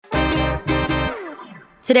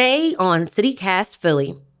Today on CityCast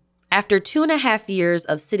Philly, after 2.5 years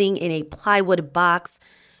of sitting in a plywood box,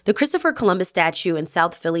 the Christopher Columbus statue in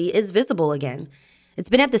South Philly is visible again. It's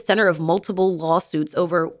been at the center of multiple lawsuits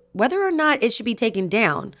over whether or not it should be taken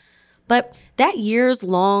down. But that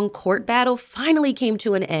years-long court battle finally came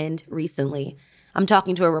to an end recently. I'm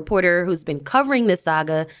talking to a reporter who's been covering this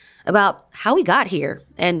saga about how we got here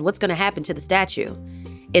and what's going to happen to the statue.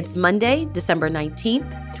 It's Monday, December 19th,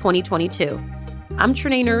 2022. I'm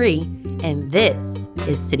Trenae Nuri, and this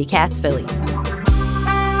is CityCast Philly.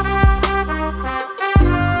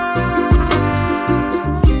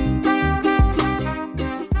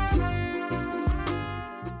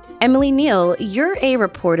 Emily Neal, you're a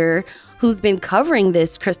reporter who's been covering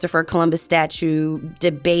this Christopher Columbus statue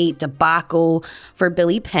debacle for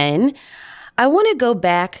Billy Penn. I want to go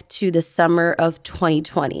back to the summer of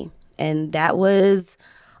 2020, and that was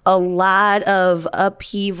a lot of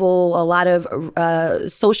upheaval, a lot of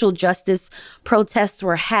social justice protests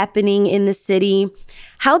were happening in the city.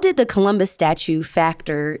 How did the Columbus statue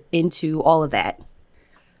factor into all of that?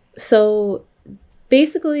 So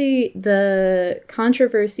basically, the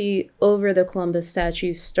controversy over the Columbus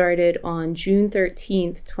statue started on June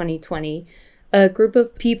 13th, 2020. A group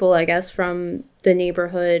of people, I guess, from the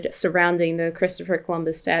neighborhood surrounding the Christopher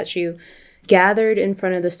Columbus statue gathered in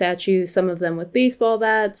front of the statue, some of them with baseball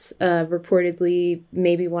bats. Reportedly,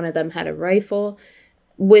 maybe one of them had a rifle,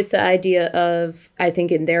 with the idea of, I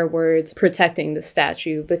think in their words, protecting the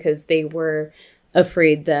statue because they were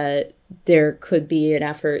afraid that there could be an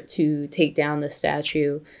effort to take down the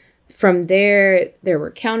statue. From there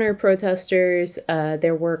were counter protesters.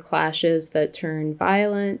 There were clashes that turned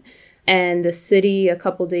violent. And the city, a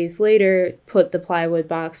couple days later, put the plywood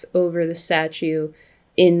box over the statue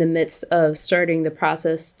in the midst of starting the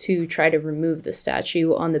process to try to remove the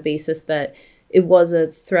statue on the basis that it was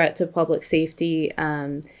a threat to public safety.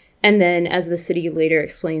 And then, as the city later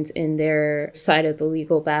explains in their side of the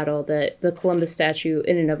legal battle, that the Columbus statue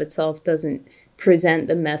in and of itself doesn't present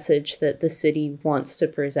the message that the city wants to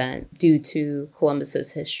present due to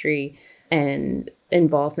Columbus's history and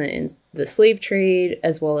involvement in the slave trade,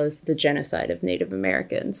 as well as the genocide of Native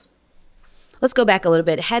Americans. Let's go back a little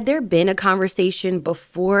bit. Had there been a conversation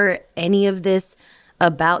before any of this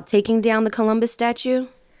about taking down the Columbus statue?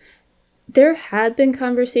 There had been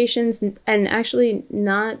conversations, and actually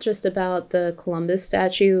not just about the Columbus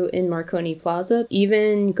statue in Marconi Plaza.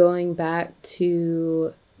 Even going back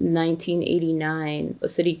to 1989, a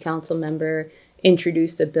city council member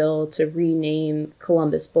introduced a bill to rename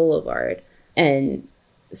Columbus Boulevard. And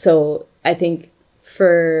so I think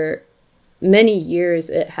for many years,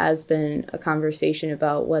 it has been a conversation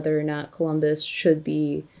about whether or not Columbus should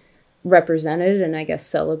be represented and I guess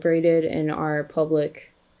celebrated in our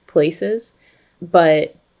public places.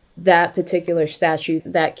 But that particular statue,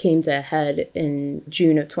 that came to a head in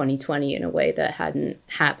June of 2020 in a way that hadn't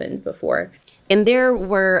happened before. And there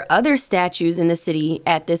were other statues in the city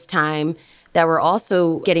at this time that were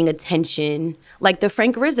also getting attention, like the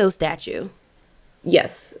Frank Rizzo statue.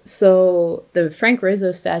 Yes. So the Frank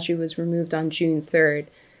Rizzo statue was removed on June 3rd.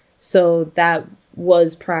 So that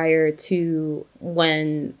was prior to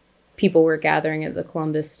when people were gathering at the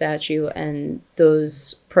Columbus statue, and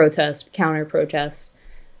those protests, counter protests,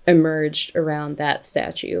 emerged around that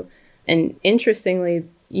statue. And interestingly,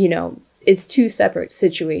 it's two separate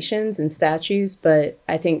situations and statues, but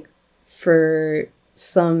I think for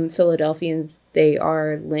some Philadelphians, they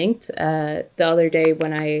are linked. The other day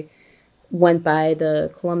when I went by the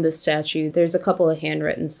Columbus statue, there's a couple of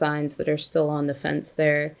handwritten signs that are still on the fence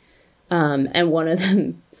there. And one of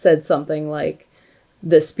them said something like,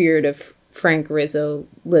 "The spirit of Frank Rizzo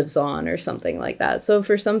lives on," or something like that. So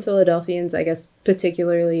for some Philadelphians, I guess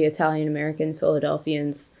particularly Italian-American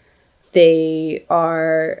Philadelphians, they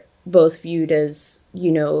are both viewed as,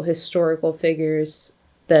 historical figures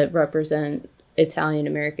that represent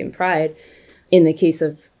Italian-American pride. In the case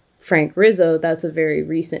of Frank Rizzo, that's a very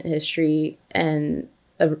recent history, and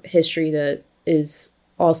a history that is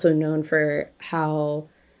also known for how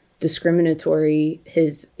discriminatory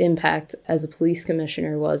his impact as a police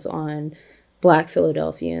commissioner was on Black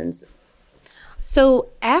Philadelphians. So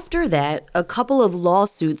after that, a couple of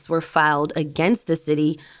lawsuits were filed against the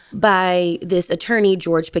city by this attorney,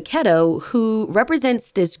 George Paquetto, who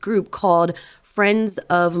represents this group called Friends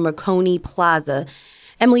of Marconi Plaza.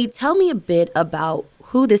 Emily, tell me a bit about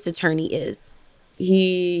who this attorney is.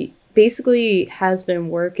 He basically has been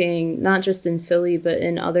working not just in Philly, but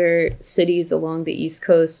in other cities along the East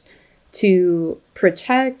Coast to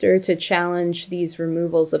protect or to challenge these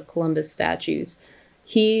removals of Columbus statues.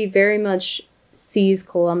 He very much sees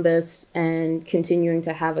Columbus and continuing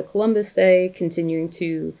to have a Columbus Day, continuing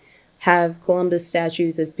to have Columbus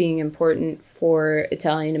statues as being important for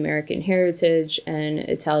Italian American heritage and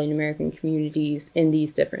Italian American communities in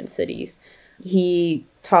these different cities. He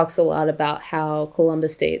talks a lot about how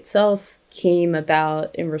Columbus Day itself came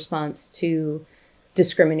about in response to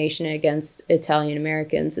discrimination against Italian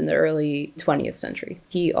Americans in the early 20th century.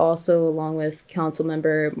 He also, along with council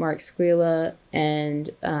member Mark Squilla and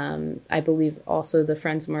I believe also the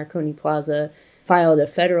Friends of Marconi Plaza, filed a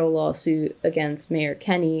federal lawsuit against Mayor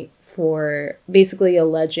Kenney for basically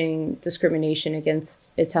alleging discrimination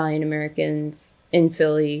against Italian Americans in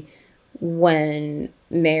Philly when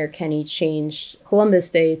Mayor Kenney changed Columbus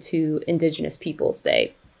Day to Indigenous Peoples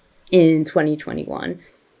Day in 2021.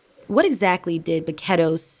 What exactly did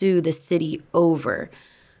Bocchetto sue the city over?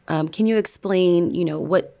 Can you explain,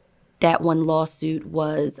 what that one lawsuit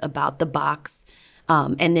was about the box,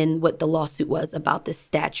 and then what the lawsuit was about the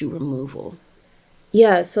statue removal?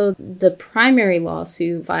 Yeah, so the primary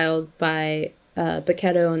lawsuit filed by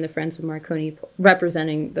Bocchetto and the Friends of Marconi,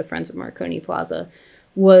 representing the Friends of Marconi Plaza,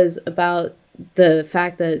 was about the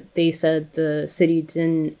fact that they said the city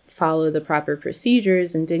didn't follow the proper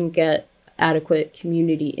procedures and didn't get adequate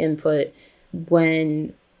community input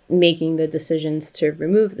when making the decisions to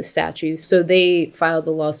remove the statue. So they filed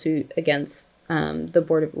the lawsuit against the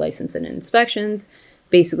Board of License and Inspections,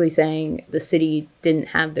 basically saying the city didn't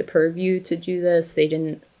have the purview to do this. They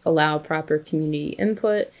didn't allow proper community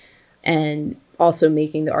input, and also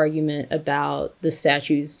making the argument about the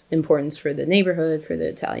statue's importance for the neighborhood, for the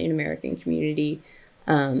Italian American community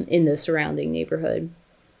in the surrounding neighborhood.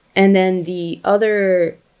 And then the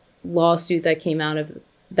other lawsuit that came out of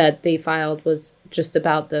that they filed was just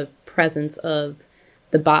about the presence of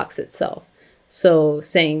the box itself. So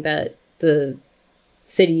saying that the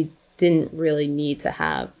city didn't really need to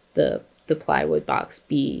have the plywood box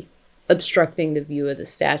be obstructing the view of the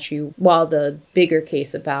statue, while the bigger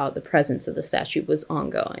case about the presence of the statue was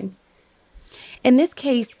ongoing. And this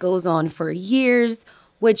case goes on for years,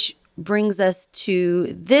 which brings us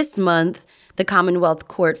to this month. The Commonwealth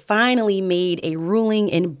Court finally made a ruling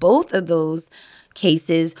in both of those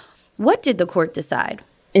cases. What did the court decide?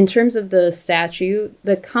 In terms of the statue,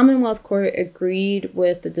 the Commonwealth Court agreed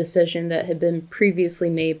with the decision that had been previously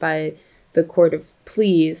made by the Court of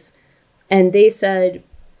Pleas. And they said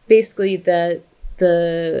basically that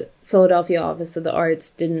the Philadelphia Office of the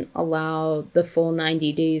Arts didn't allow the full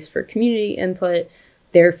 90 days for community input.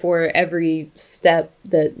 Therefore, every step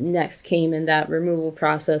that next came in that removal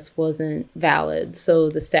process wasn't valid. So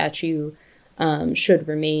the statue should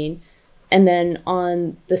remain. And then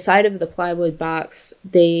on the side of the plywood box,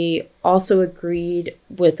 they also agreed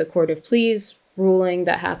with the Court of Pleas ruling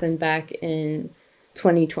that happened back in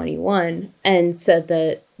 2021 and said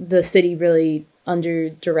that the city really, under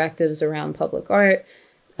directives around public art,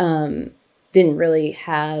 didn't really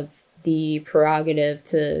have the prerogative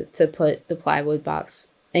to put the plywood box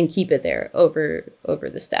and keep it there over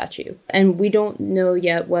the statue. And we don't know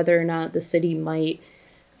yet whether or not the city might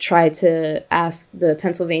try to ask the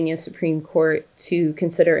Pennsylvania Supreme Court to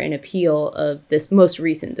consider an appeal of this most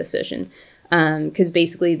recent decision, because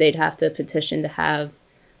basically they'd have to petition to have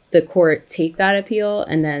the court take that appeal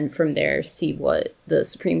and then from there see what the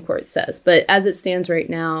Supreme Court says. But as it stands right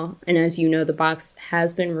now, and as you know, the box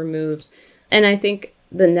has been removed. And I think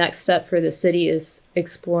the next step for the city is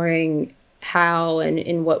exploring how and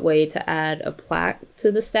in what way to add a plaque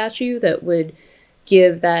to the statue that would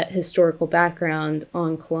give that historical background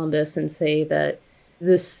on Columbus and say that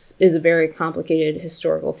this is a very complicated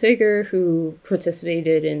historical figure who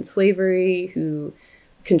participated in slavery, who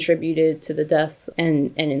contributed to the deaths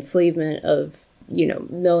and enslavement of,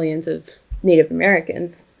 millions of Native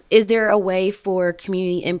Americans. Is there a way for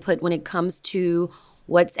community input when it comes to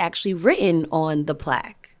what's actually written on the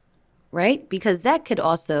plaque, right? Because that could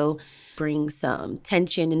also bring some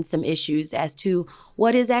tension and some issues as to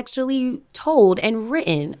what is actually told and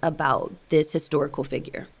written about this historical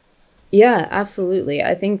figure. Yeah, absolutely.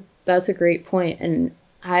 I think that's a great point. And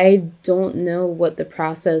I don't know what the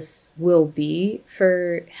process will be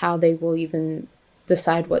for how they will even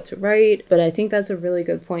decide what to write. But I think that's a really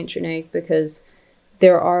good point, Janae, because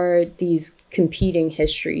there are these competing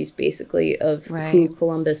histories, basically, of who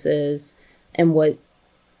Columbus is and what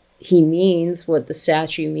he means, what the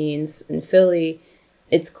statue means in Philly.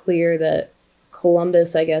 It's clear that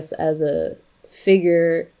Columbus, I guess, as a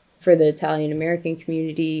figure for the Italian American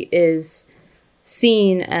community is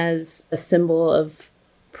seen as a symbol of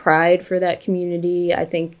pride for that community. I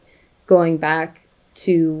think going back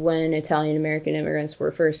to when Italian American immigrants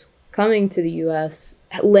were first coming to the U.S.,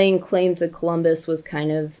 laying claim to Columbus was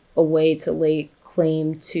kind of a way to lay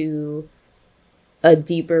claim to a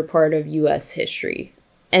deeper part of U.S. history.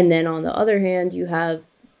 And then on the other hand, you have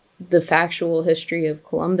the factual history of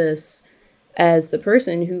Columbus as the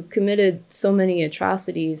person who committed so many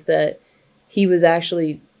atrocities that he was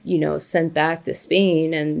actually, sent back to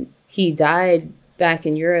Spain, and he died back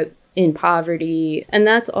in Europe in poverty. And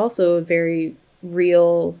that's also a very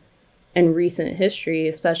real and recent history,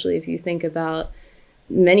 especially if you think about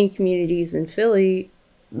many communities in Philly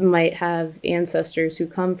might have ancestors who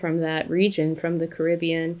come from that region, from the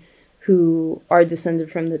Caribbean, who are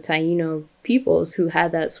descended from the Taino peoples who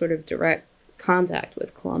had that sort of direct contact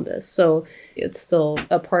with Columbus. So it's still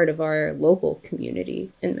a part of our local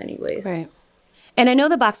community in many ways. Right. And I know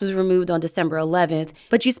the box was removed on December 11th,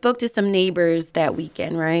 but you spoke to some neighbors that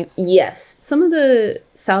weekend, right? Yes. Some of the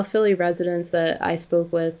South Philly residents that I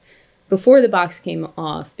spoke with before the box came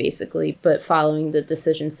off, basically, but following the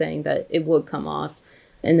decision saying that it would come off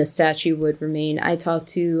and the statue would remain, I talked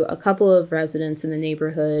to a couple of residents in the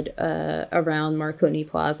neighborhood around Marconi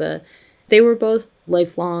Plaza. They were both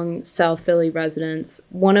lifelong South Philly residents.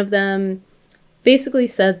 One of them basically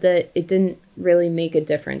said that it didn't really make a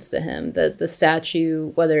difference to him, that the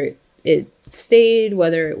statue, whether it stayed,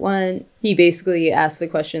 whether it went, he basically asked the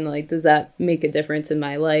question, like, does that make a difference in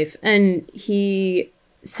my life? And he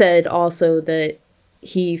said also that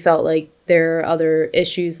he felt like there are other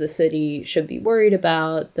issues the city should be worried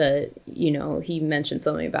about, that, he mentioned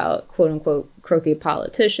something about quote unquote crooked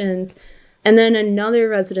politicians. And then another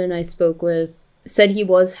resident I spoke with said he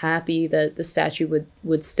was happy that the statue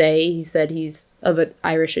would stay. He said he's of an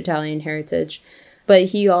Irish-Italian heritage, but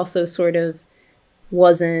he also sort of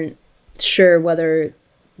wasn't sure whether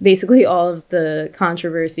basically all of the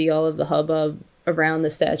controversy, all of the hubbub around the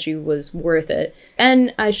statue was worth it.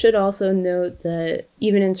 And I should also note that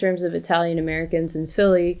even in terms of Italian Americans in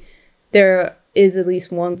Philly, there is at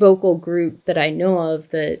least one vocal group that I know of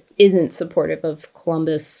that isn't supportive of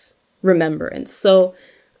Columbus remembrance. So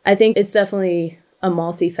I think it's definitely a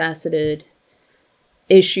multifaceted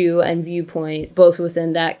issue and viewpoint, both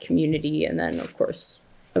within that community and then, of course,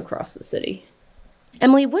 across the city.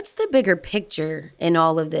 Emily, what's the bigger picture in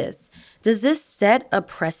all of this? Does this set a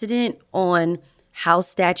precedent on how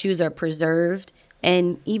statues are preserved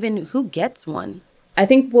and even who gets one? I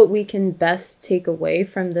think what we can best take away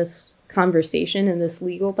from this conversation and this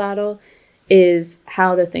legal battle is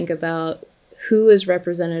how to think about who is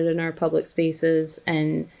represented in our public spaces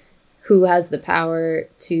and who has the power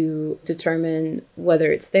to determine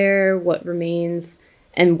whether it's there, what remains,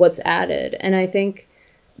 and what's added. And I think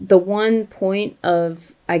the one point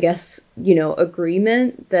of, I guess,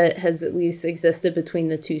 agreement that has at least existed between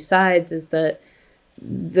the two sides is that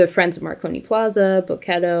the Friends of Marconi Plaza,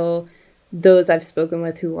 Boqueto, those I've spoken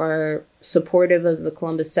with who are supportive of the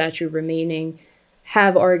Columbus statue remaining,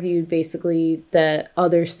 have argued basically that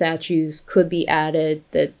other statues could be added,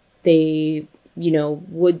 that they,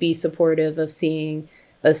 would be supportive of seeing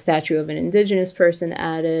a statue of an Indigenous person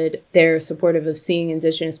added. They're supportive of seeing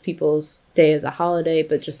Indigenous Peoples Day as a holiday,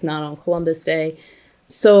 but just not on Columbus Day.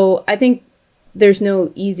 So I think there's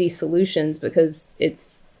no easy solutions because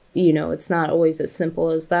it's not always as simple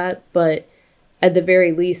as that. But at the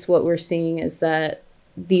very least, what we're seeing is that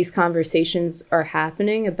these conversations are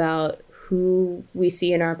happening about who we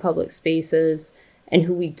see in our public spaces and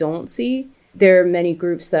who we don't see. There are many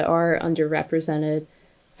groups that are underrepresented.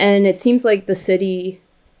 And it seems like the city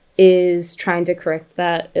is trying to correct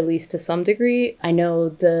that, at least to some degree. I know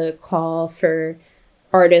the call for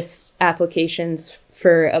artist applications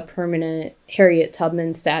for a permanent Harriet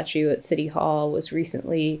Tubman statue at City Hall was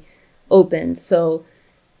recently opened. So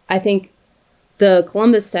I think the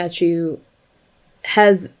Columbus statue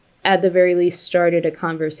has, at the very least, started a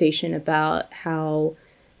conversation about how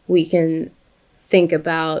we can think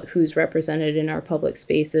about who's represented in our public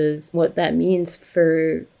spaces, what that means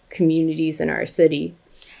for communities in our city.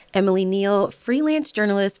 Emily Neal, freelance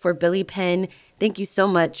journalist for Billy Penn, thank you so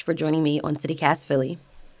much for joining me on CityCast Philly.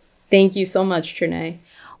 Thank you so much, Trinae.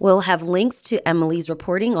 We'll have links to Emily's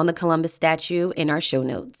reporting on the Columbus statue in our show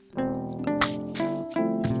notes.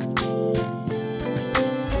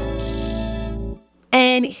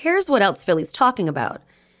 And here's what else Philly's talking about.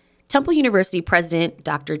 Temple University President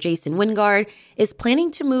Dr. Jason Wingard is planning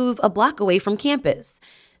to move a block away from campus.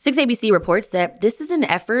 6ABC reports that this is an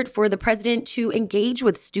effort for the president to engage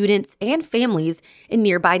with students and families in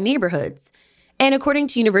nearby neighborhoods. And according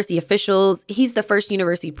to university officials, he's the first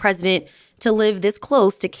university president to live this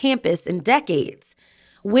close to campus in decades.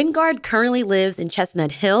 Wingard currently lives in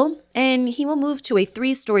Chestnut Hill, and he will move to a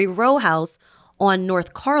 3-story row house on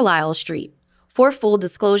North Carlisle Street. For full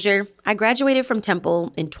disclosure, I graduated from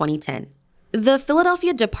Temple in 2010. The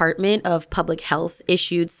Philadelphia Department of Public Health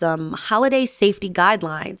issued some holiday safety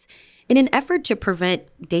guidelines in an effort to prevent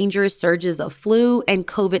dangerous surges of flu and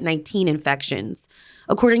COVID-19 infections.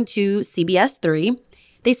 According to CBS 3,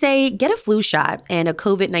 they say get a flu shot and a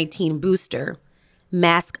COVID-19 booster,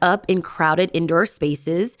 mask up in crowded indoor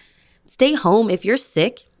spaces, stay home if you're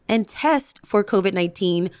sick, and test for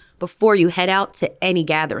COVID-19 before you head out to any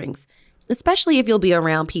gatherings, especially if you'll be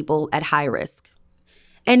around people at high risk.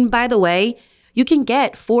 And by the way, you can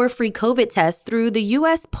get 4 free COVID tests through the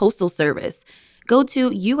U.S. Postal Service. Go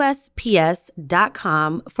to USPS.com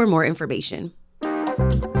for more information.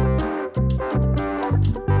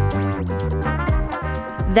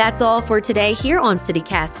 That's all for today here on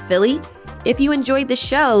CityCast Philly. If you enjoyed the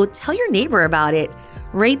show, tell your neighbor about it.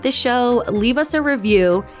 Rate the show, leave us a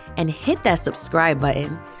review, and hit that subscribe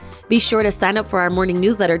button. Be sure to sign up for our morning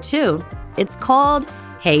newsletter too. It's called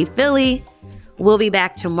Hey Philly. We'll be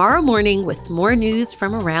back tomorrow morning with more news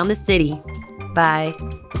from around the city. Bye.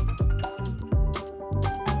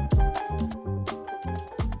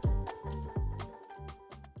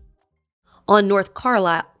 On North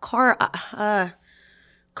Carlisle, I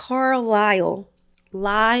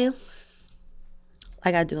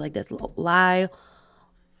gotta do it like this.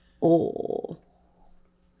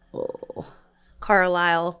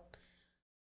 Carlisle